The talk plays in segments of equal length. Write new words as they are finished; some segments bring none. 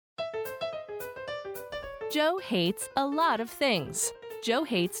Joe hates a lot of things. Joe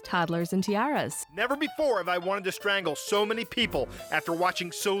hates toddlers and tiaras. Never before have I wanted to strangle so many people after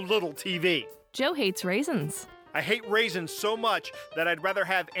watching so little TV. Joe hates raisins. I hate raisins so much that I'd rather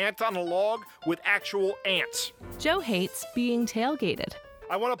have ants on a log with actual ants. Joe hates being tailgated.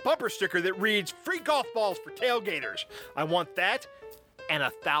 I want a bumper sticker that reads, "Free golf balls for tailgaters." I want that and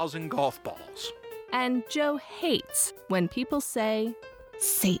 1,000 golf balls. And Joe hates when people say,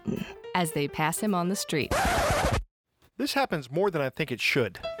 Satan, as they pass him on the street. This happens more than I think it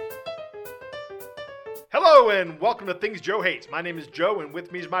should. Hello and welcome to Things Joe Hates. My name is Joe and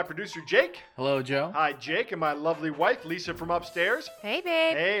with me is my producer Jake. Hello, Joe. Hi, Jake, and my lovely wife Lisa from upstairs. Hey,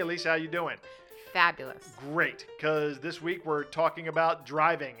 babe. Hey, Lisa, how you doing? Fabulous. Great, because this week we're talking about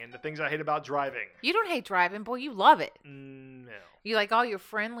driving and the things I hate about driving. You don't hate driving, boy. You love it. No. You like all your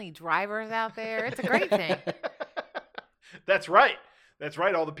friendly drivers out there. It's a great thing. That's right. That's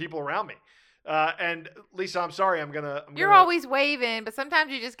right, all the people around me. And Lisa, I'm sorry, You're always waving, but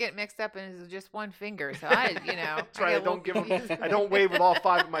sometimes you just get mixed up and it's just one finger. So That's right. I don't wave with all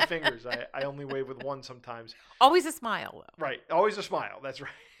 5 of my fingers. I only wave with one sometimes. Always a smile, though. Right. Always a smile. That's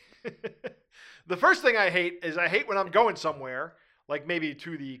right. The first thing I hate when I'm going somewhere, like maybe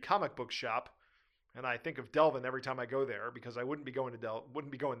to the comic book shop, and I think of Delvin every time I go there because I wouldn't be going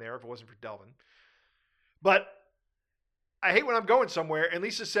there if it wasn't for Delvin. But I hate when I'm going somewhere and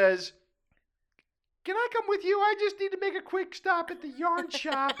Lisa says, "Can I come with you? I just need to make a quick stop at the yarn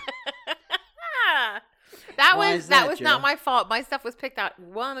shop." that Why was is that, not Joe? my fault. My stuff was picked out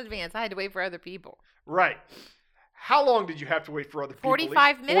well in advance. I had to wait for other people. Right. How long did you have to wait for other people?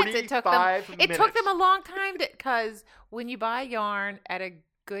 45 minutes. It took them. 45 It took them a minutes. long time because when you buy yarn at a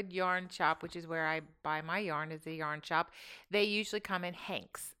good yarn shop, which is where I buy my yarn, is a yarn shop, they usually come in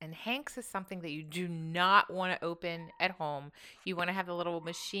hanks. And hanks is something that you do not want to open at home. You want to have the little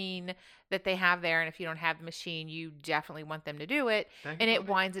machine that they have there. And if you don't have the machine, you definitely want them to do it. And it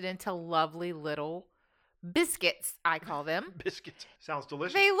winds it into lovely little biscuits, I call them. Biscuits. Sounds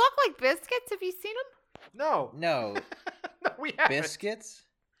delicious. They look like biscuits. Have you seen them? No. No. No, we haven't. Biscuits?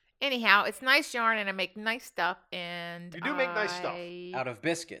 Anyhow, it's nice yarn and I make nice stuff. And You do make nice stuff. Out of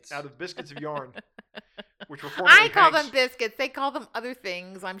biscuits. Out of biscuits of yarn, which were formerly I call Hanks. them biscuits. They call them other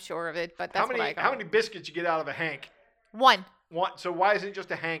things, I'm sure of it, but that's what I call How many biscuits you get out of a hank? One. One. So why isn't it just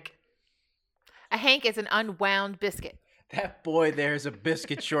a hank? A hank is an unwound biscuit. That boy there is a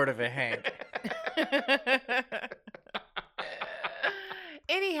biscuit short of a Hank.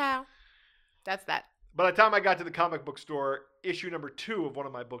 Anyhow, that's that. By the time I got to the comic book store, issue number 2 of one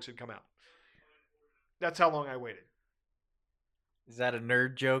of my books had come out. That's how long I waited. Is that a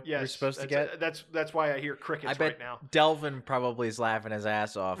nerd joke Yes, we're supposed to get? That's why I hear crickets I bet right now. Delvin probably is laughing his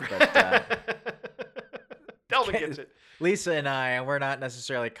ass off, but Delvin gets it. Lisa and we're not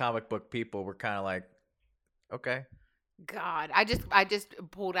necessarily comic book people. We're kind of like, okay. God, I just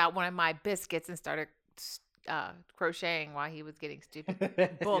pulled out one of my biscuits and started crocheting while he was getting stupid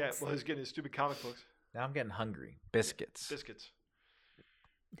books. Yeah, well, he's getting his stupid comic books. Now I'm getting hungry. Biscuits. Biscuits.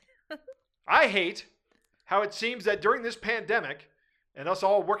 I hate how it seems that during this pandemic and us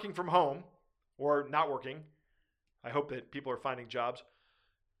all working from home or not working, I hope that people are finding jobs,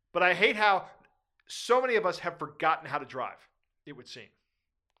 but I hate how so many of us have forgotten how to drive, it would seem.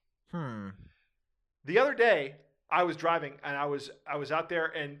 The other day, I was driving and I was out there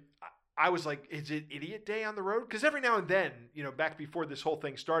and I was like, is it idiot day on the road? Because every now and then, back before this whole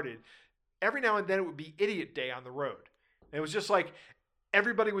thing started, every now and then it would be idiot day on the road. And it was just like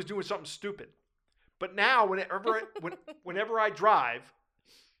everybody was doing something stupid. But now whenever I drive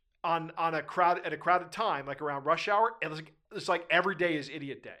at a crowded time, like around rush hour, it's like every day is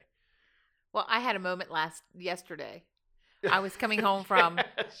idiot day. Well, I had a moment yesterday. I was coming home from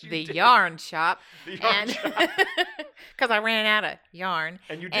Yes, you the did. yarn shop. The yarn shop. Because I ran out of yarn.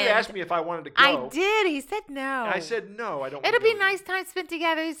 And you did ask me if I wanted to go. I did. He said no. And I said no, I don't want It'll to be go. nice time spent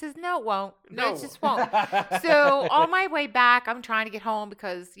together. He says, no, it won't. No, No. it just won't. So on my way back, I'm trying to get home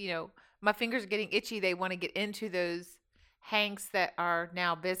because, my fingers are getting itchy. They want to get into those hanks that are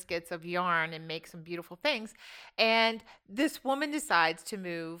now biscuits of yarn and make some beautiful things. And this woman decides to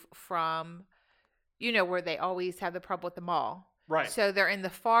move from, where they always have the problem with the mall. Right. So they're in the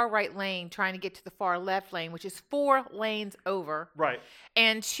far right lane trying to get to the far left lane, which is 4 lanes over. Right.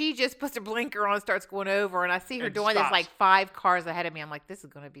 And she just puts her blinker on and starts going over. And I see her And doing this stops. like 5 cars ahead of me. I'm like, this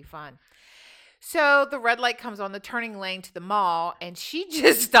is going to be fun. So the red light comes on the turning lane to the mall. And she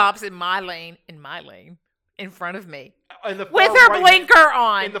just stops in my lane, in front of me. In the far With her right- blinker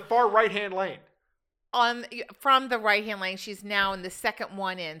on. In the far right-hand lane. from the right-hand lane. She's now in the second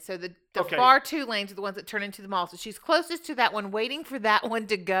one in. So the Okay. far two lanes are the ones that turn into the mall. So she's closest to that one, waiting for that one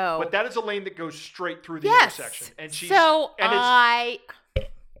to go. But that is a lane that goes straight through the yes. intersection. And she's So and it's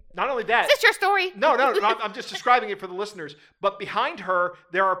not only that. Is this your story? No, I'm just describing it for the listeners. But behind her,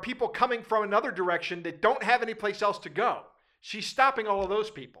 there are people coming from another direction that don't have any place else to go. She's stopping all of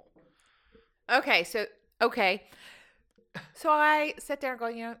those people. Okay. So I sit there and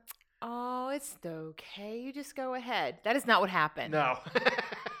go, oh, it's okay. You just go ahead. That is not what happened. No.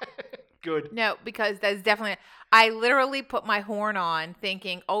 Good. No, because that's definitely. I literally put my horn on,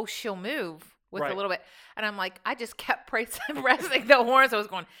 thinking, "Oh, she'll move with Right. a little bit," and I'm like, I just kept pressing the horn, so I was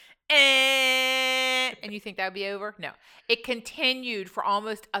going, and you think that would be over? No, it continued for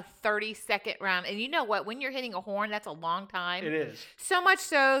almost a 30-second round. And you know what? When you're hitting a horn, that's a long time. It is. So much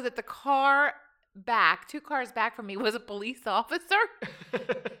so that the car back, 2 cars back from me, was a police officer.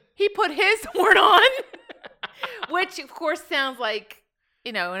 He put his horn on, which of course sounds like,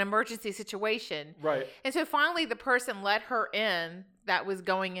 an emergency situation. Right. And so finally the person let her in that was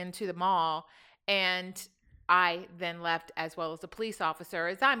going into the mall, and I then left as well as the police officer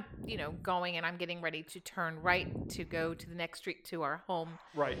as I'm, going and I'm getting ready to turn right to go to the next street to our home.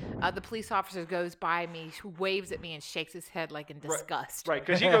 Right. The police officer goes by me, waves at me, and shakes his head like in disgust. Right.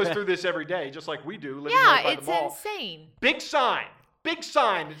 Because he goes through this every day, just like we do, living Yeah, right by it's the mall. insane. Big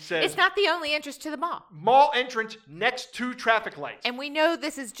sign that says It's not the only entrance to the mall. mall entrance next to traffic lights. And we know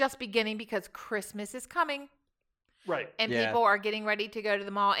this is just beginning because Christmas is coming. Right. And Yeah. people are getting ready to go to the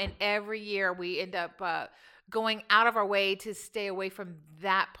mall. And every year we end up going out of our way to stay away from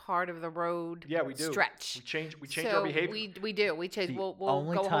that part of the road Yeah, we do. stretch. We change So our behavior. We do. We change. The We'll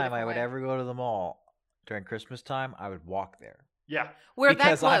only go a whole time I different would way. ever go to the mall during Christmas time, I would walk there. Yeah. We're that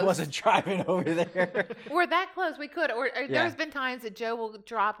Because close. I wasn't driving over there. We're that close. We could. Or Yeah. there's been times that Joe will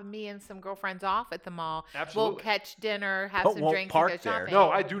drop me and some girlfriends off at the mall. Absolutely. We'll catch dinner, have But some won't drinks, park and go there. shopping. No,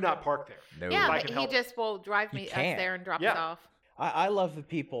 I do not park there. No. Yeah, I but can he help it. just will drive You me us can't. there and drop Yeah. us off. I love the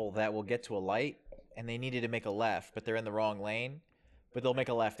people that will get to a light and they needed to make a left, but they're in the wrong lane, but they'll make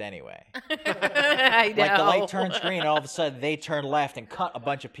a left anyway. I know. Like the light turns green, and all of a sudden they turn left and cut a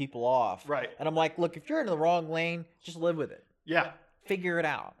bunch of people off. Right. And I'm like, look, if you're in the wrong lane, just live with it. Yeah. Figure it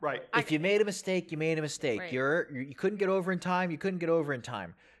out. Right. If you made a mistake, you made a mistake. Right. You couldn't get over in time. You couldn't get over in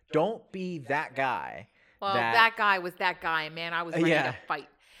time. Don't be that guy. Well, that guy was that guy, and man, I was ready Yeah. to fight.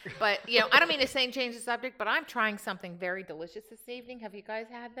 But, I don't mean to change the subject, but I'm trying something very delicious this evening. Have you guys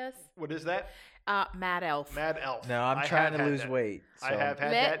had this? What is that? Mad Elf. Mad Elf. No, I'm I trying have to had lose that. weight. I so- have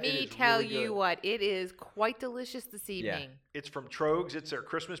had Let that. It me is tell really you good. what, it is quite delicious this evening. It's from Trogs. It's their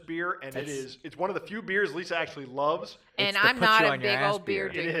Christmas beer, and That's- it's one of the few beers Lisa actually loves. And It's the I'm put not you a on your big ass old beer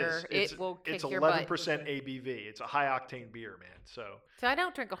beer. It drinker. is. It will kick It's your 11% butt. ABV. It's a high octane beer, man. So So I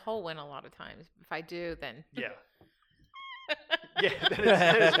don't drink a whole one a lot of times. If I do, then yeah, yeah.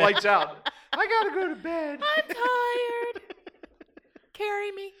 Then it's lights out. I gotta go to bed. I'm tired.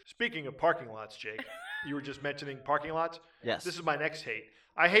 Carry me. Speaking of parking lots, Jake, you were just mentioning parking lots. Yes. This is my next hate.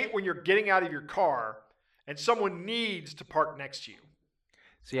 I hate when you're getting out of your car and someone needs to park next to you.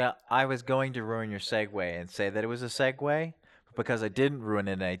 So yeah, I was going to ruin your segue and say that it was a segue, but because I didn't ruin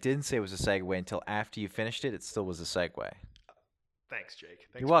it and I didn't say it was a segue until after you finished it, it still was a segue. Thanks, Jake.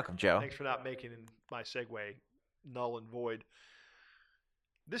 Thanks You're welcome, Joe. Thanks for not making my segue null and void.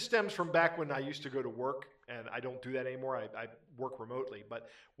 This stems from back when I used to go to work, and I don't do that anymore. I work remotely. But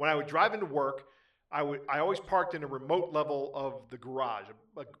when I would drive into work, I always parked in a remote level of the garage,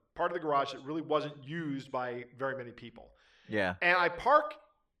 a part of the garage that really wasn't used by very many people. Yeah. And I park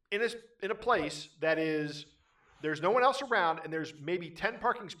in a place that is, there's no one else around, and there's maybe 10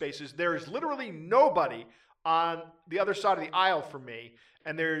 parking spaces. There's literally nobody on the other side of the aisle from me,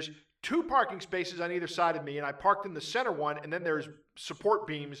 and there's 2 parking spaces on either side of me, and I parked in the center one, and then there's support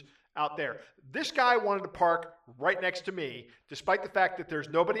beams out there. This guy wanted to park right next to me, despite the fact that there's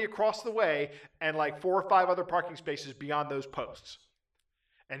nobody across the way and like 4 or 5 other parking spaces beyond those posts.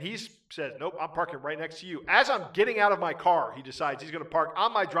 And he says, nope, I'm parking right next to you. As I'm getting out of my car, he decides he's going to park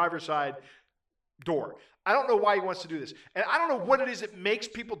on my driver's side door. I don't know why he wants to do this. And I don't know what it is that makes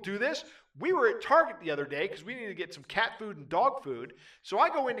people do this. We were at Target the other day because we needed to get some cat food and dog food. So I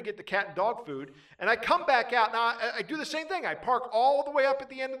go in to get the cat and dog food, and I come back out. Now, I do the same thing. I park all the way up at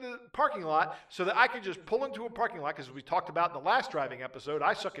the end of the parking lot so that I can just pull into a parking lot, because we talked about in the last driving episode,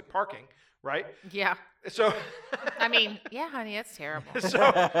 I suck at parking, right? Yeah. So I mean, yeah, honey, that's terrible.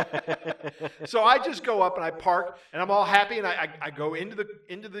 so I just go up and I park, and I'm all happy, and I go into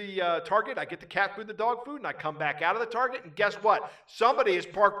the Target. I get the cat food, the dog food, and I come back out of the Target, and guess what? Somebody is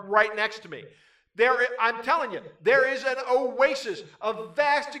parked right next to me. I'm telling you, there is an oasis, a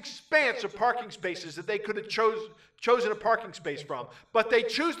vast expanse of parking spaces that they could have chosen a parking space from, but they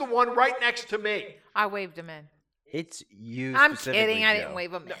choose the one right next to me. I waved him in. It's you. I'm specifically, kidding. I Joe. didn't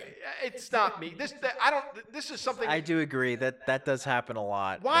wave him in. No, it's not me. This is something. I do agree that does happen a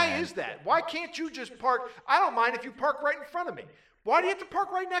lot. Why and is that? Why can't you just park? I don't mind if you park right in front of me. Why do you have to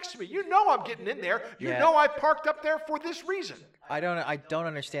park right next to me? You know I'm getting in there. You Yeah. know I parked up there for this reason. I don't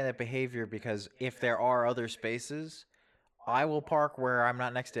understand that behavior because if there are other spaces, I will park where I'm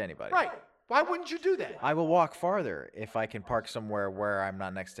not next to anybody. Right. Why wouldn't you do that? I will walk farther if I can park somewhere where I'm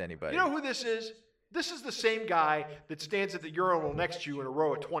not next to anybody. You know who this is? This is the same guy that stands at the urinal next to you in a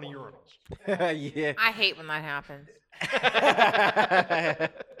row of 20 urinals. Yeah. I hate when that happens.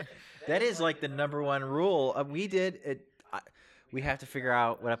 That is like the number one rule. We did it. We have to figure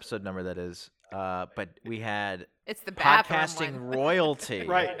out what episode number that is. But we had It's the bathroom podcasting one. royalty.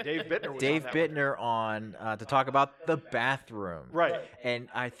 Right. Dave Bittner was Dave on that one. Bittner on to talk about the bathroom. Right. And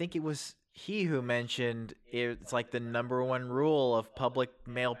I think it was he who mentioned it's like the number one rule of public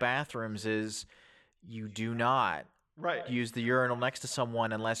male bathrooms is you do not Right. use the urinal next to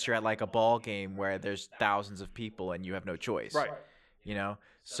someone unless you're at like a ball game where there's thousands of people and you have no choice. Right. You know?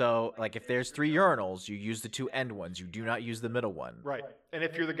 So like if there's 3 urinals, you use the 2 end ones. You do not use the middle one. Right. And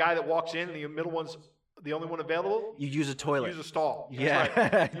if you're the guy that walks in and the middle one's the only one available, You use a toilet. use a stall. That's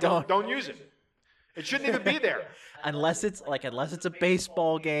Yeah. right. You don't use it. It shouldn't even be there. unless it's a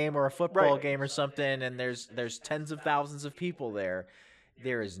baseball game or a football Right. game or something and there's tens of thousands of people there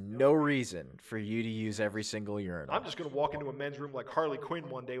is no reason for you to use every single urinal. I'm just going to walk into a men's room like Harley Quinn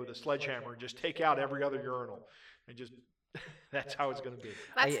one day with a sledgehammer and just take out every other urinal. And just, that's how it's going to be.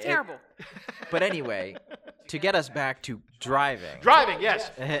 That's terrible. But anyway, to get us back to driving. Driving,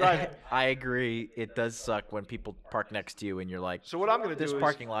 yes. Driving. I agree. It does suck when people park next to you and you're like, So what I'm going to do this is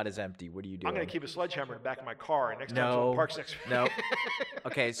parking lot is empty. What are you doing? I'm going to keep a sledgehammer in the back of my car. And next time No. someone parks next to me. No.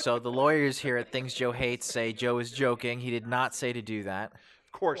 Okay, so the lawyers here at Things Joe Hates say Joe is joking. He did not say to do that,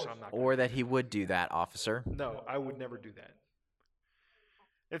 Of course I'm not. or that he would do that, officer. No, I would never do that.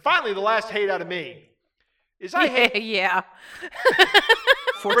 And finally, the last hate out of me is I hate. Yeah.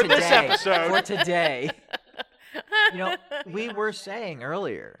 For For today. this episode. For today. You know, we were saying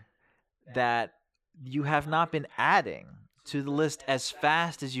earlier that you have not been adding to the list as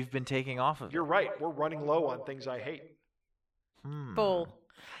fast as you've been taking off of it. You're right. We're running low on things I hate. Bull.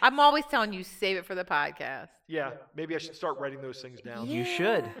 I'm always telling you, save it for the podcast. Yeah, maybe I should start writing those things down. You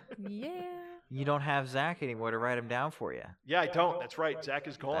should. Yeah. You don't have Zach anymore to write them down for you. Yeah, I don't. That's right. Zach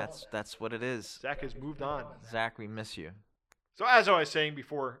is gone. That's what it is. Zach has moved on. Zach, we miss you. So as I was saying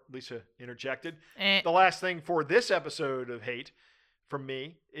before Lisa interjected, the last thing for this episode of hate from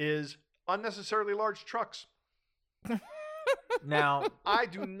me is unnecessarily large trucks. Now, I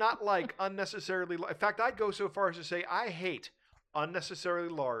do not like unnecessarily. In fact, I'd go so far as to say I hate unnecessarily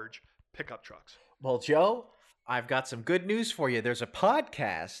large pickup trucks. well, Joe, I've got some good news for you. There's a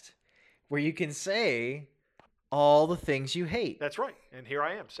podcast where you can say all the things you hate. That's right, and here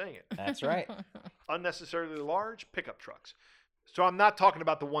I am saying it. That's right. Unnecessarily large pickup trucks. So I'm not talking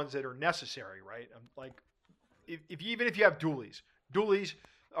about the ones that are necessary, right? I'm like, even if you have dualies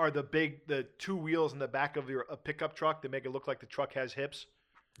are the 2 wheels in the back of a pickup truck that make it look like the truck has hips.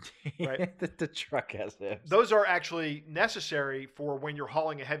 Right. the truck has hips. Those are actually necessary for when you're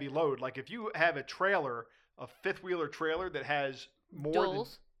hauling a heavy load. Like if you have a trailer, a 5th-wheeler trailer that has more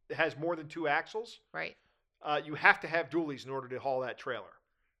than 2 axles, Right. You have to have dualies in order to haul that trailer,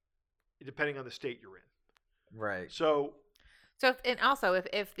 depending on the state you're in. Right. So if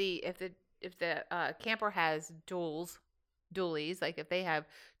the camper has dualies, like if they have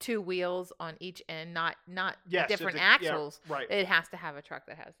 2 wheels on each end, not yes, different yeah, axles, right. it has to have a truck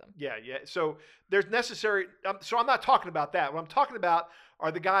that has them. Yeah. So there's necessary. So I'm not talking about that. What I'm talking about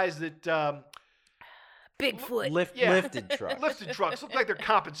are the guys that Bigfoot. Lifted truck. lifted trucks look like they're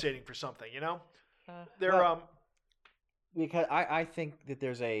compensating for something. You know, they're Well, Because I think that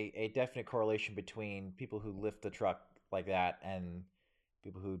there's a definite correlation between people who lift the truck like that and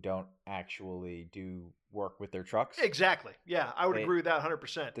people who don't actually do work with their trucks. exactly. Yeah, I would They- agree with that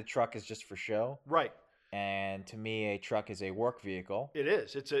 100%. The truck is just for show. Right. And to me, a truck is a work vehicle. It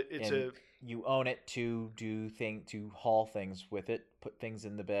is. It's and a you own it to to haul things with it, put things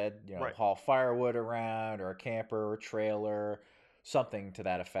in the bed, Right. haul firewood around or a camper or a trailer, something to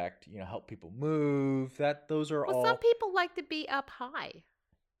that effect, help people move. Those are Well, all some people like to be up high.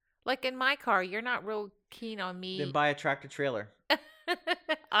 Like in my car, you're not real keen on me. then buy a tractor trailer.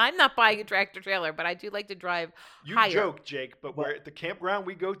 I'm not buying a tractor trailer, but I do like to drive You higher. joke, Jake, but Well- where at the campground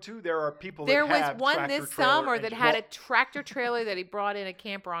we go to, there are people There that was have one tractor this trailer summer that engines. had a tractor trailer that he brought in a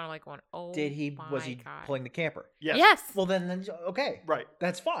camper on. I'm like, going, oh, Was he my God. pulling the camper? Yes. Yes. Well, then okay, Right.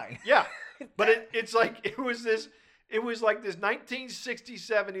 that's fine. Yeah. But it's like it was like this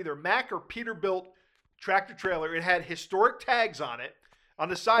 1967 either Mack or Peterbilt tractor trailer. It had historic tags on it. On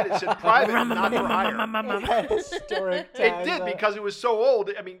the side it said private, not for hire. It had historic It tags did on it. because it was so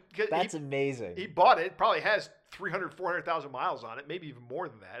old. I mean, That's amazing. he bought it. It probably has 300, 400,000 miles on it, maybe even more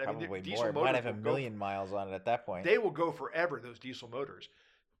than that. I mean, Probably diesel more. It motors might have a will go- million miles on it at that point. They will go forever, those diesel motors.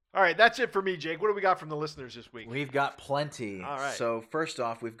 All right, that's it for me, Jake. What do we got from the listeners this week? We've got plenty. All right. So first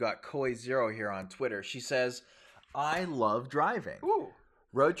off, we've got Koi0 here on Twitter. She says, I love driving. Ooh,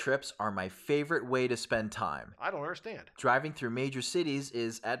 Road trips are my favorite way to spend time. I don't understand. Driving through major cities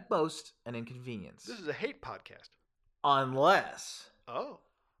is, at most, an inconvenience. This is a hate podcast. Unless Oh.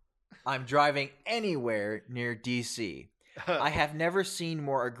 I'm driving anywhere near DC. I have never seen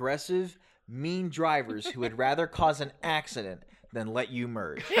more aggressive, mean drivers who would rather cause an accident than let you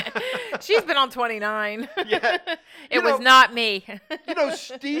merge. She's been on 29. Yeah. It You was know- not me. You know,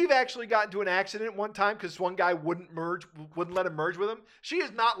 Steve actually got into an accident one time because one guy wouldn't let him merge with him. She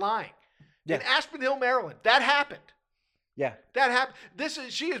is not lying. Yeah. In Aspen Hill, Maryland, that happened. Yeah. That happened.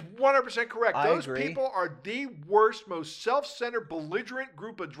 She is 100% correct. I Those agree. people are the worst, most self-centered, belligerent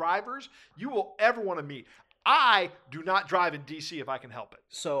group of drivers you will ever want to meet. I do not drive in DC if I can help it.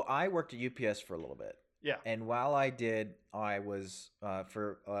 So I worked at UPS for a little bit. Yeah. And while I did, I was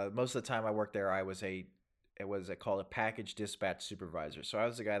for most of the time I worked there, I was called a package dispatch supervisor. So I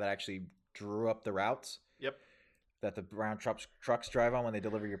was the guy that actually drew up the routes. Yep. That the brown trucks drive on when they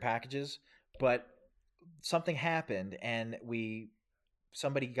deliver your packages. But something happened, and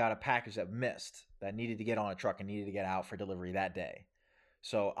somebody got a package that missed, that needed to get on a truck and needed to get out for delivery that day.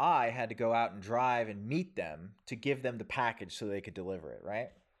 So I had to go out and drive and meet them to give them the package so they could deliver it, right?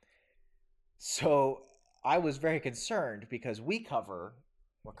 So I was very concerned because we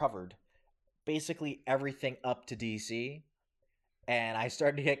covered basically everything up to DC. And I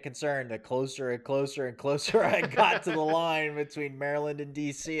started to get concerned the closer and closer and closer I got to the line between Maryland and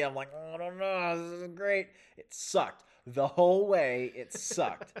DC. I'm like, oh, I don't know, this isn't great. It sucked. The whole way, it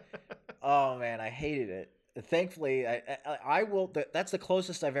sucked. Oh, man, I hated it. Thankfully, I will. That's the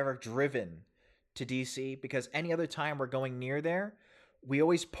closest I've ever driven to DC, because any other time we're going near there, we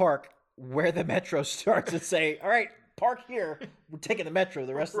always park where the metro starts and say, all right, park here. We're taking the metro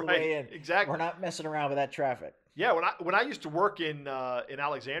the rest of the way in. Exactly. We're not messing around with that traffic. Yeah, when I used to work in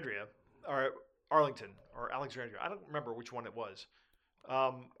Alexandria or Arlington or Alexandria, I don't remember which one it was.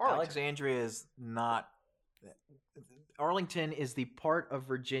 Arlington. Alexandria is not. Arlington is the part of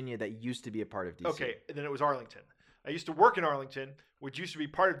Virginia that used to be a part of DC. Okay, and then it was Arlington. I used to work in Arlington, which used to be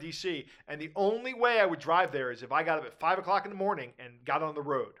part of DC, and the only way I would drive there is if I got up at 5 o'clock in the morning and got on the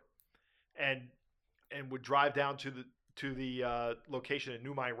road, and would drive down to the location and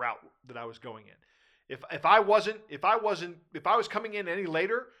knew my route that I was going in. If I was coming in any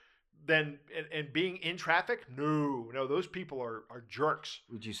later than and being in traffic, no, those people are jerks.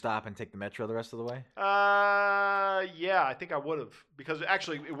 Would you stop and take the metro the rest of the way? Yeah, I think I would have, because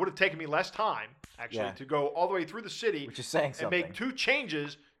actually it would have taken me less time to go all the way through the city, Which is saying and something. make two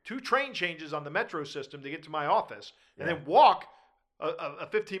train changes on the metro system to get to my office, and then walk a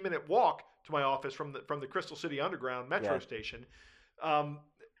 15-minute walk to my office from the Crystal City Underground metro station.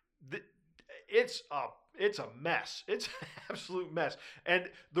 It's a mess. It's an absolute mess. And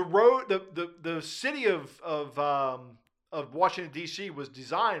the road, the city of Washington D.C. was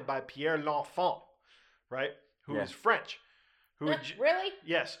designed by Pierre L'Enfant, right? Who is French. Really?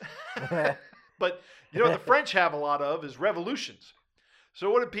 Yes. But what the French have a lot of is revolutions. So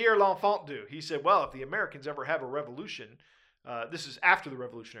what did Pierre L'Enfant do? He said, well, if the Americans ever have a revolution, this is after the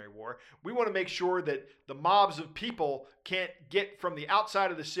Revolutionary War, we want to make sure that the mobs of people can't get from the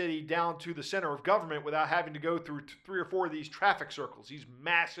outside of the city down to the center of government without having to go through 3 or 4 of these traffic circles, these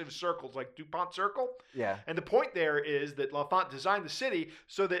massive circles like DuPont Circle. Yeah. And the point there is that L'Enfant designed the city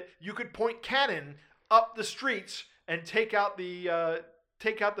so that you could point cannon up the streets and take out the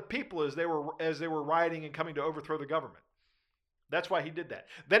people as they were rioting and coming to overthrow the government. That's why he did that.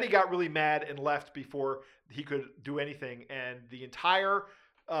 Then he got really mad and left before he could do anything, and the entire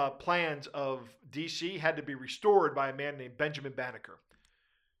plans of D.C. had to be restored by a man named Benjamin Banneker.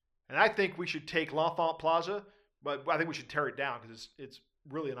 And I think we should take L'Enfant Plaza, but I think we should tear it down because it's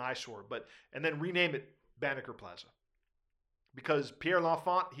really an eyesore. And then rename it Banneker Plaza, because Pierre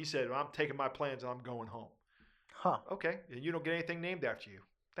L'Enfant, he said, well, I'm taking my plans and I'm going home. Huh. Okay, and you don't get anything named after you.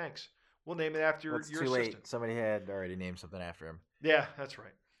 Thanks. We'll name it after your It's too assistant. late. Somebody had already named something after him. Yeah, that's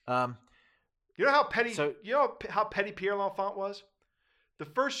right. Um, You know how petty? So- you know how petty Pierre L'Enfant was? The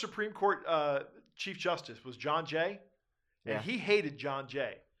first Supreme Court Chief Justice was John Jay, and Yeah. he hated John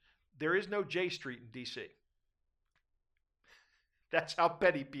Jay. There is no J Street in D.C. That's how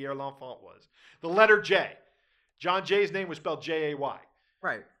petty Pierre L'Enfant was. The letter J. John Jay's name was spelled J-A-Y.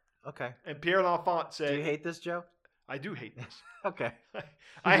 right. Okay. And Pierre L'Enfant Do said, you hate this, Joe? I do hate this. Okay. I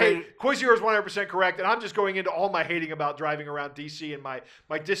Right. hate Coisier is 100% correct, and I'm just going into all my hating about driving around DC and my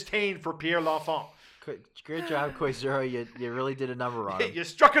disdain for Pierre L'Enfant. Good job, Koizero. You really did a number on him. You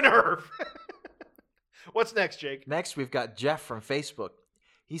struck a nerve. What's next, Jake? Next, we've got Jeff from Facebook.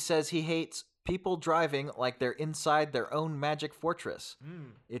 He says he hates people driving like they're inside their own magic fortress.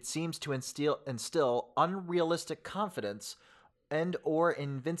 It seems to instill unrealistic confidence and or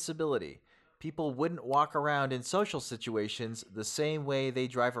invincibility. People wouldn't walk around in social situations the same way they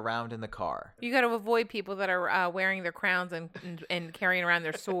drive around in the car. You got to avoid people that are wearing their crowns and carrying around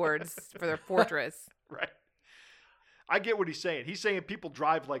their swords for their fortress. Right. I get what he's saying. He's saying people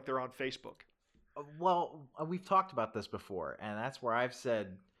drive like they're on Facebook. Well, we've talked about this before, and that's where I've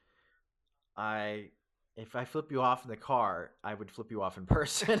said, if I flip you off in the car, I would flip you off in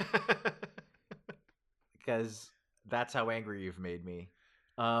person because that's how angry you've made me.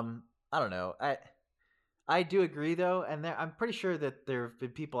 I don't know. I do agree though, and I'm pretty sure that there have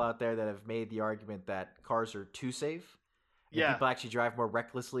been people out there that have made the argument that cars are too safe. And Yeah. people actually drive more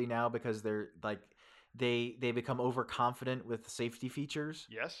recklessly now because they're like they become overconfident with safety features.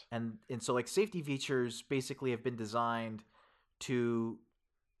 Yes. And so like safety features basically have been designed to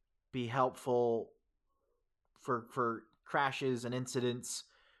be helpful for crashes and incidents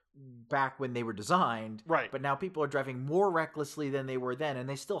back when they were designed. Right. But now people are driving more recklessly than they were then, and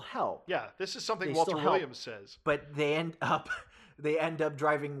they still help. Yeah, this is something They Walter still help. Williams says. But they end up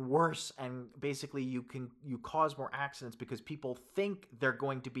driving worse, and basically you cause more accidents because people think they're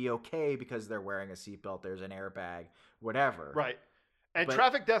going to be okay because they're wearing a seatbelt, there's an airbag, whatever. Right. And But-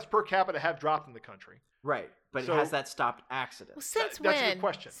 traffic deaths per capita have dropped in the country. Right. But So- has that stopped Well, accidents? since That's a when? good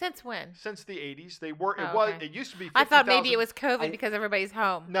question. Since when? Since the 80s, they were. It Oh, was. okay. It used to be. 50, I thought maybe it was COVID I- because everybody's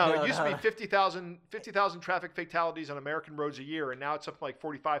home. No, No, it used to no. be 50,000 traffic fatalities on American roads a year, and now it's something like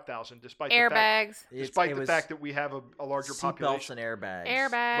 45,000, despite Airbags. the fact that we have a larger seatbelts population. and airbags.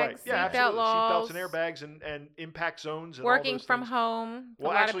 Airbags. Right. Yeah, Seatbelt absolutely. laws. Seatbelts and airbags and impact zones and all Working those from things. home.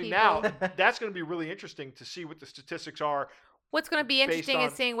 Well, a lot actually, of people. now that's going to be really interesting to see what the statistics are. What's going to be based interesting on-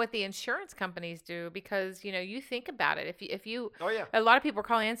 is seeing what the insurance companies do because you think about it. If you Oh yeah. a lot of people are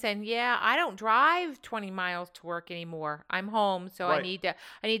calling in saying, "Yeah, I don't drive 20 miles to work anymore. I'm home, so Right.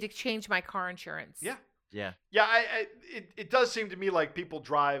 I need to change my car insurance." Yeah. Yeah. Yeah, it does seem to me like people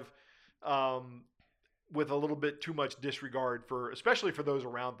drive with a little bit too much disregard especially for those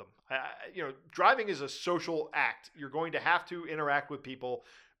around them. Driving is a social act. You're going to have to interact with people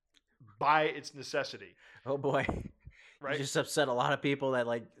by its necessity, Oh boy. right? You just upset a lot of people that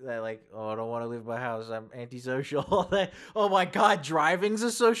oh, I don't want to leave my house. I'm antisocial. Oh my God, driving's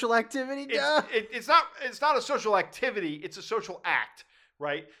a social activity. Duh. It's not a social activity. It's a social act,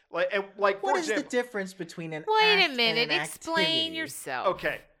 right? Like for What is example, the difference between an Wait act a and minute. an Explain activity? yourself.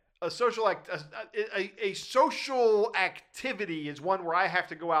 okay. A social a social activity is one where I have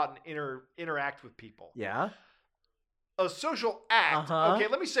to go out and interact with people. Yeah. A social act. Uh-huh. Okay,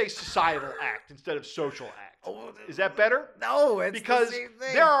 let me say societal act instead of social act. Is that better? No, it's Because the same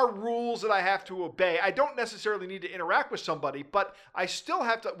thing. there are rules that I have to obey. I don't necessarily need to interact with somebody, but I still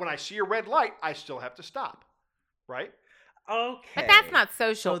have to. When I see a red light, I still have to stop. Right? Okay. But that's not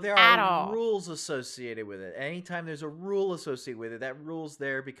social So there at are all. rules associated with it. Anytime there's a rule associated with it, that rule's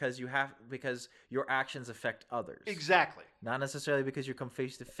there because your actions affect others. Exactly. Not necessarily because you come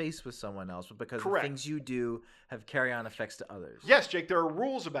face to face with someone else, but because Correct. the things you do have carry-on effects to others. Yes, Jake. There are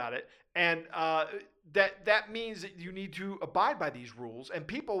rules about it, and that means that you need to abide by these rules. And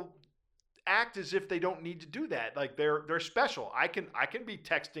people act as if they don't need to do that. Like they're special. I can be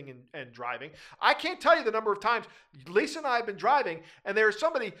texting and driving. I can't tell you the number of times Lisa and I have been driving, and there's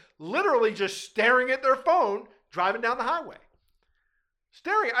somebody literally just staring at their phone driving down the highway.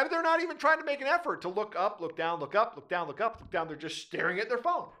 Staring. I mean, they're not even trying to make an effort to look up, look down, look up, look down, look up, look down. They're just staring at their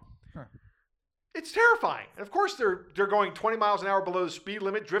phone. Huh. It's terrifying. And of course, they're going 20 miles an hour below the speed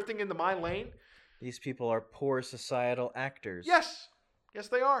limit, drifting into my lane. These people are poor societal actors. Yes. Yes,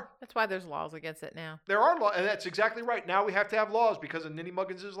 they are. That's why there's laws against it now. There are laws, and that's exactly right. Now we have to have laws because of Ninny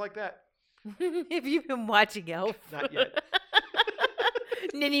Mugginses like that. Have you been watching Elf? Not yet.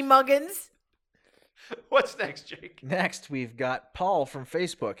 Ninny Muggins. What's next, Jake? Next, we've got Paul from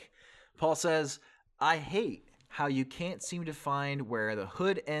Facebook. Paul says, I hate how you can't seem to find where the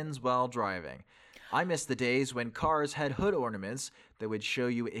hood ends while driving. I miss the days when cars had hood ornaments that would show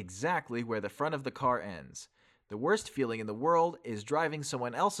you exactly where the front of the car ends. The worst feeling in the world is driving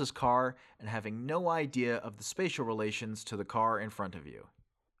someone else's car and having no idea of the spatial relations to the car in front of you.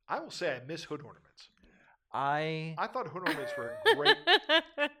 I will say I miss hood ornaments. I thought hood ornaments were great.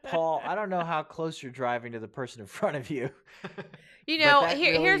 Paul, I don't know how close you're driving to the person in front of you. You know, that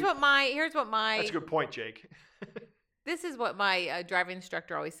here's really- what my That's a good point, Jake. this is what my driving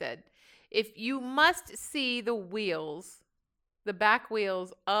instructor always said. If you must see the wheels, the back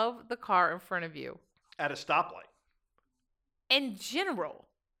wheels of the car in front of you, At a stoplight. in general.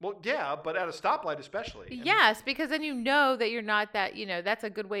 Well, yeah, but at a stoplight especially. I mean, Yes, because then you know that you're not that, that's a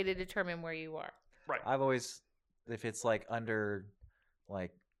good way to determine where you are. right. I've always, if it's like under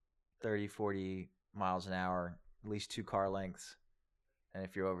like 30, 40 miles an hour, at least 2 car lengths. And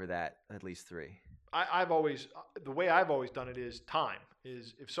if you're over that, at least 3. I've always, the way I've always done it is time.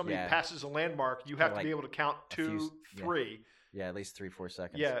 Is if somebody Yeah. passes a landmark, you have to Like be able to count a few 2, yeah. 3. Yeah, at least 3-4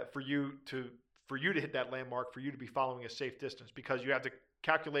 seconds. Yeah, for you to hit that landmark, for you to be following a safe distance, because you have to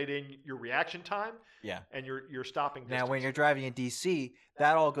calculate in your reaction time Yeah. and your stopping distance. Now, when you're driving in DC,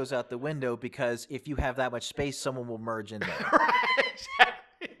 that all goes out the window because if you have that much space, someone will merge in there. Right,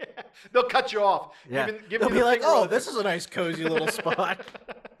 exactly. Yeah. They'll cut you off. Yeah. Give They'll you be the like, finger "Oh, on this the-" is a nice cozy little spot."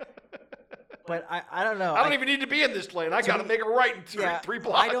 But I don't know. I don't even need to be in this lane. I got to make a right in three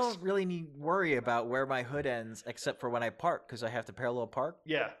blocks. I don't really need worry about where my hood ends, except for when I park, because I have to parallel park,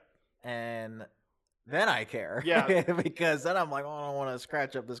 Yeah. and then I care. Yeah. Because then I'm like, oh, I don't want to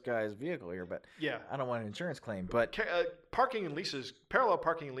scratch up this guy's vehicle here, but Yeah. I don't want an insurance claim. But Parking in Lisa's parallel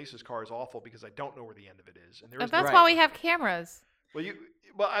parking in Lisa's car is awful because I don't know where the end of it is, and there But is that's Right. why we have cameras.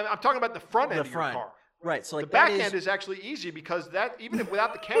 I'm talking about the front end The of front. your car. right, so like The back that end is actually easy because that even if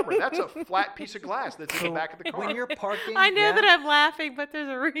without the camera, that's a flat piece of glass that's in the back of the car. when you're parking. I know yeah, that I'm laughing, but there's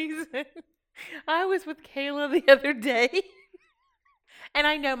a reason. I was with Kayla the other day, and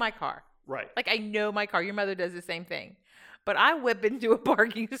I know my car. Right. Like, I know my car. Your mother does the same thing. But I whip into a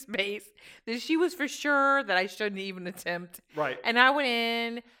parking space that she was for sure that I shouldn't even attempt. Right. And I went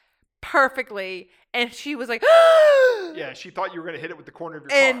in perfectly, and she was like, Yeah, she thought you were going to hit it with the corner of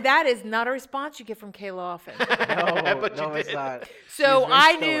your And car. that is not a response you get from Kayla often. No, But you no, it's did. not. So She's very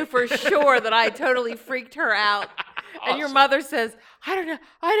I knew stoic. for sure that I totally freaked her out. And your Awesome. mother says, I don't know.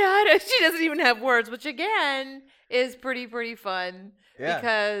 I know. She doesn't even have words, which again is pretty fun. Yeah.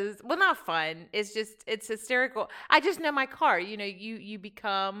 Because, well, not fun. It's hysterical. I just know my car. You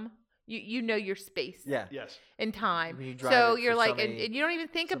become, you know your space Yeah. Yes. and time. When you drive So it you're for like, so many- and you don't even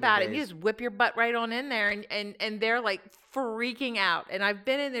think so many about it. You days. just whip your butt right on in there and they're like freaking out. And I've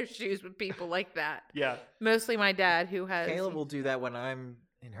been in their shoes with people like that. Yeah. Mostly my dad who has. Kayla will do that when I'm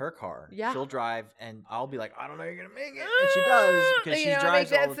in her car. Yeah. She'll drive, and I'll be like, I don't know you're going to make it. And she does, because she You know, drives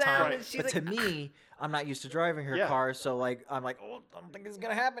make all that the time. sound, and she's But like, to me, I'm not used to driving her Yeah. car, so like I'm like, oh, I don't think this is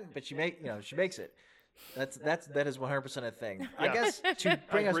going to happen. But she makes it. That is 100% a thing. I Yeah. guess to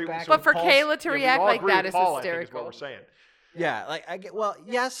bring us agree with back. you. But for Paul's- Kayla to Yeah, we react all like agree that with is Paul, I think, hysterical. is what we're saying. Yeah, like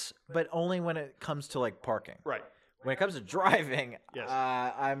yes, but only when it comes to like parking. Right. When it comes to driving, Yes.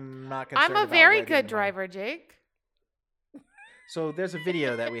 I'm not concerned. I'm a about very where the good end of my- driver, Jake. So there's a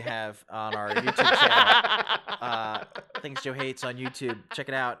video that we have on our YouTube channel. Things Joe Hates on YouTube. Check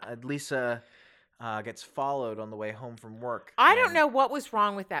it out. Lisa gets followed on the way home from work. I don't and know what was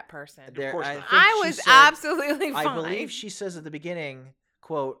wrong with that person. there- course I not. think I she was said- absolutely fine. I believe she says at the beginning,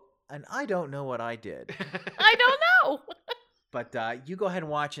 quote, "And I don't know what I did." I don't know. But you go ahead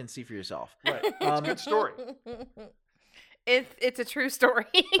and watch and see for yourself. Right. It's a good story. It's a true story.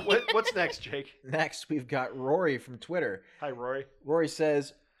 What's next, Jake? Next, we've got Rory from Twitter. Hi, Rory. Rory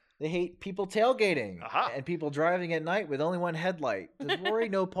says they hate people tailgating Aha. and people driving at night with only one headlight. Does Rory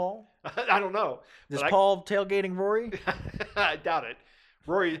know Paul? I don't know. Does but Paul tailgating Rory? I doubt it.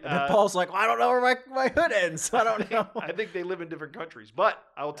 Rory. And then Paul's like, well, I don't know where my hood ends. I don't know. I think they live in different countries. But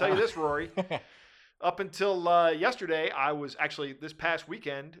I will tell you this, Rory. Up until yesterday, I was actually this past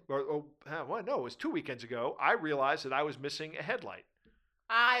weekend, it was 2 weekends ago. I realized that I was missing a headlight,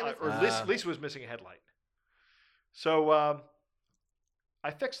 or at least Lisa was missing a headlight. So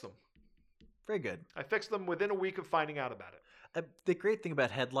I fixed them. Very good. I fixed them within a week of finding out about it. The great thing about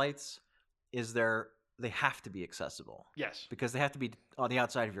headlights is they have to be accessible Yes. because they have to be on the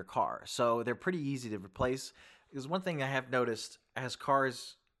outside of your car. So they're pretty easy to replace. Because one thing I have noticed as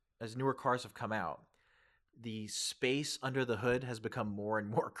newer cars have come out, the space under the hood has become more and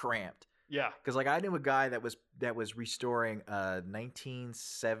more cramped. Yeah. Because like I knew a guy that was restoring a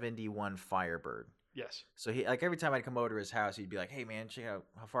 1971 Firebird. Yes. So he like every time I'd come over to his house, he'd be like, "Hey man, check out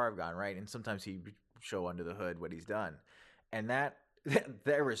how far I've gone, right?" And sometimes he'd show under the hood what he's done. And that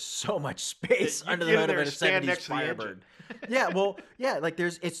there is so much space You under the get in hood of there a and stand 70s next to the Firebird. engine. Like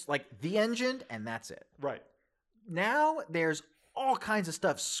it's like the engine and that's it. Right. Now there's all kinds of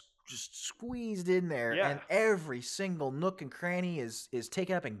stuff just squeezed in there, Yeah. and every single nook and cranny is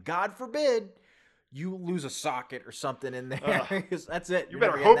taken up, and God forbid you lose a socket or something in there, because that's it. You You're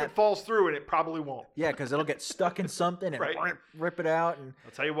better never hope getting it falls through, and it probably won't. Yeah, because it'll get stuck in something and Right. rip it out, and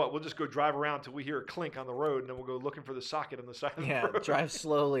I'll tell you what, we'll just go drive around until we hear a clink on the road, and then we'll go looking for the socket on the side of the road. drive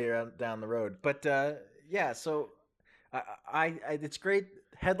slowly down the road. But so I it's great.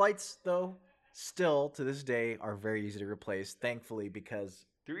 Headlights though, still to this day are very easy to replace, thankfully, because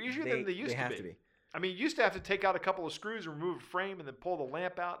They're easier than they used have to be. be. I mean, you used to have to take out a couple of screws and remove a frame and then pull the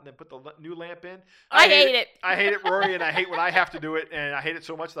lamp out and then put the new lamp in. I hate it. I hate it, Rory, and I hate when I have to do it, and I hate it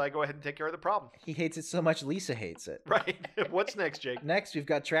so much that I go ahead and take care of the problem. He hates it so much, Lisa hates it. Right. What's next, Jake? Next, we've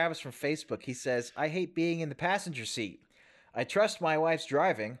got Travis from Facebook. He says, I hate being in the passenger seat. I trust my wife's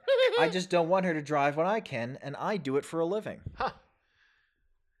driving. I just don't want her to drive when I can, and I do it for a living. Huh.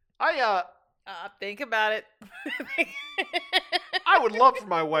 Think about it. I would love for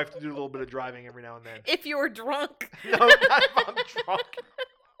my wife to do a little bit of driving every now and then. If you were drunk. No, not if I'm drunk.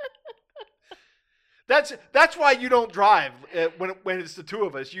 That's why you don't drive when it's the two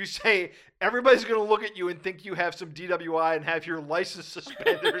of us. You say everybody's going to look at you and think you have some DWI and have your license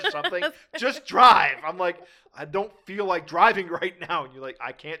suspended or something. Just drive. I'm like, I don't feel like driving right now. And you're like,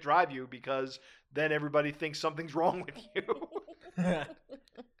 I can't drive you because then everybody thinks something's wrong with you.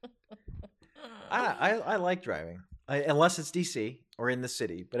 I like driving, unless it's DC or in the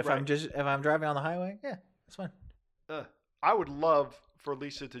city. But if Right. I'm driving on the highway, yeah, it's fine. I would love for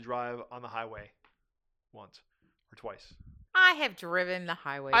Lisa to drive on the highway once or twice. I have driven the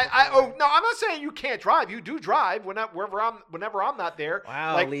highway. I'm not saying you can't drive. You do drive whenever I'm not there.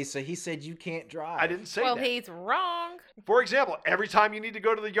 Wow, Like, Lisa, he said you can't drive. I didn't say Well, that. he's wrong. For example, every time you need to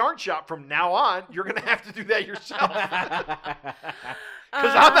go to the yarn shop from now on, you're going to have to do that yourself.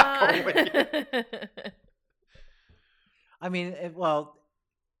 Because I'm not going with you. I mean,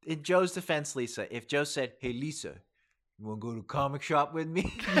 in Joe's defense, Lisa, if Joe said, "Hey, Lisa, you want to go to a comic shop with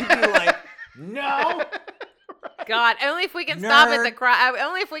me?" You'd be like, "No." God, only if we can stop at the Nerd.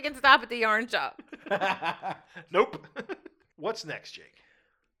 only if we can stop at the yarn shop. Nope. What's next, Jake?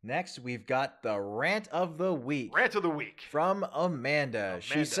 Next, we've got the rant of the week. Rant of the week. From Amanda.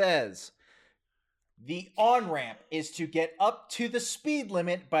 She Amanda. says, the on-ramp is to get up to the speed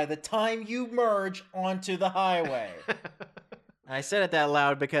limit by the time you merge onto the highway. And I said it that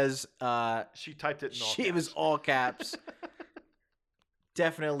loud because She typed it in all it caps. was all caps.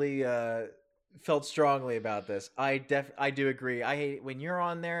 Definitely felt strongly about this. I do agree. I hate it when you're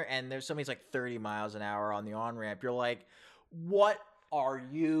on there and there's somebody's like 30 miles an hour on the on-ramp. You're like, what are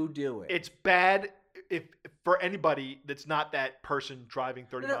you doing? It's bad if for anybody that's not that person driving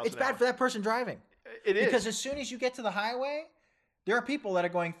 30 No, miles it's an bad hour. for that person driving. It is. Because as soon as you get to the highway, there are people that are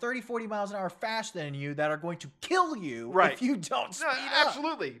going 30, 40 miles an hour faster than you that are going to kill you Right. if you don't speed No, up.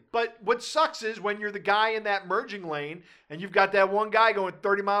 absolutely. But what sucks is when you're the guy in that merging lane and you've got that one guy going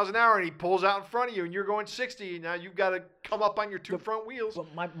 30 miles an hour and he pulls out in front of you and you're going 60. Now you've got to come up on your two front wheels.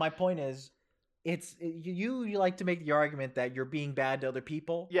 But my point is, you like to make the argument that you're being bad to other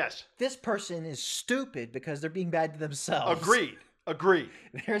people. Yes. This person is stupid because they're being bad to themselves. Agreed.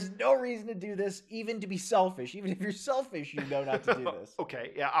 There's no reason to do this, even to be selfish. Even if you're selfish, you know not to do this.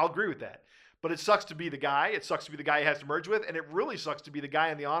 Okay, yeah, I'll agree with that. But it sucks to be the guy. It sucks to be the guy he has to merge with. And it really sucks to be the guy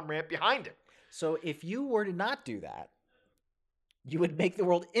on the on-ramp behind him. So if you were to not do that, you would make the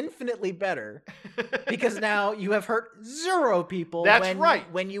world infinitely better because now you have hurt 0 people. That's right.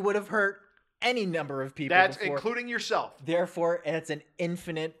 When you would have hurt any number of people. That's before. including yourself. Therefore, it's an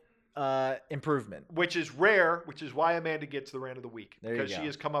infinite improvement. Which is rare, which is why Amanda gets the rant of the week. There you Because go. she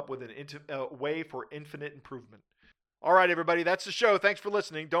has come up with a way for infinite improvement. All right, everybody, that's the show. Thanks for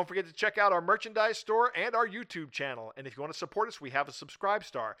listening. Don't forget to check out our merchandise store and our YouTube channel. And if you want to support us, we have a Subscribe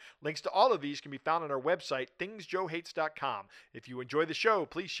Star. Links to all of these can be found on our website, thingsjoehates.com. If you enjoy the show,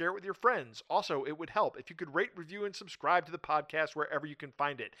 please share it with your friends. Also, it would help if you could rate, review, and subscribe to the podcast wherever you can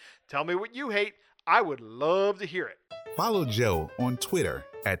find it. Tell me what you hate. I would love to hear it. Follow Joe on Twitter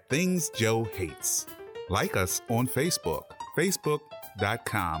at thingsjoehates. Like us on Facebook,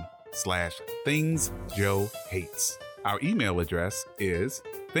 facebook.com/thingsjoehates. Our email address is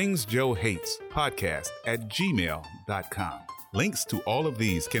thingsjoehatespodcast@gmail.com. Links to all of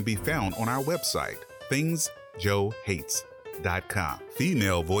these can be found on our website, thingsjoehates.com.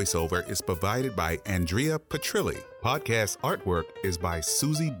 Female voiceover is provided by Andrea Petrilli. Podcast artwork is by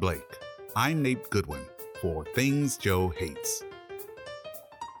Susie Blake. I'm Nate Goodwin for Things Joe Hates.